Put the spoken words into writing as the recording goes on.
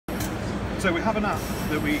So we have an app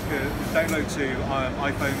that we could download to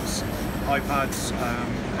iPhones, iPads,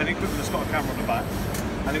 any equipment that's got a camera on the back,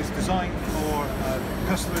 and it's designed for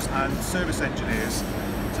customers and service engineers,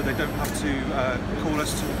 so they don't have to call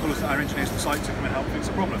us our engineers to site to come and help fix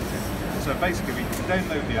a problem. So basically, we can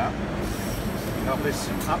download the app. We have this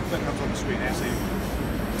app that comes on the screen here, so you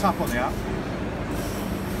tap on the app.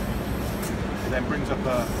 It then brings up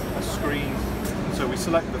a screen. So we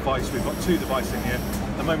select the device. We've got two devices in here.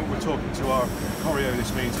 At the moment, we're talking to our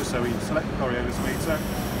Coriolis meter, so we select the Coriolis meter,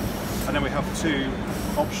 and then we have two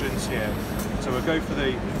options here. So we'll go for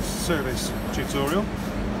the service tutorial,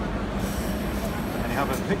 and you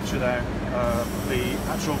have a picture there of the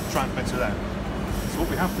actual transmitter there. So what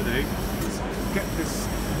we have to do is get this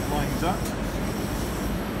lined up.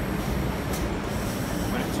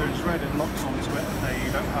 When it turns red, it locks onto it. Now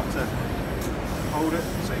you don't have to hold it,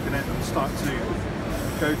 so you can then start to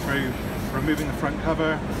go through removing the front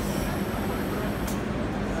cover,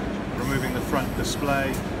 removing the front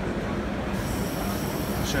display.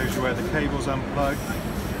 It shows you where the cable's unplugged.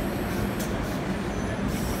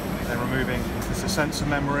 Then removing the sensor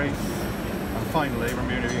memory, and finally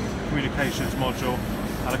removing the communications module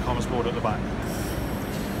and a comms board at the back.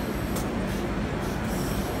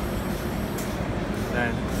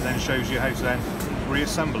 Then shows you how to then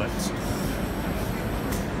reassemble it.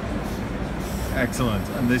 Excellent.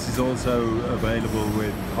 And this is also available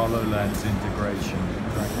with HoloLens integration,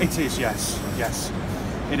 right? It is, yes. Yes,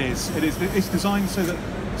 it is. It's designed so that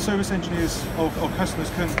service engineers or customers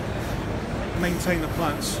can maintain the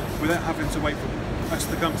plants without having to wait for us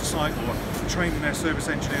to come to site or training their service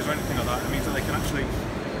engineers or anything like that. It means that they can actually,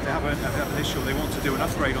 if they have an issue or they want to do an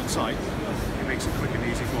upgrade on site, it makes it quick and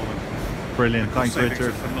easy for them. Brilliant. Thanks,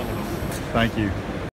 Richard. Phenomenal. Thank you.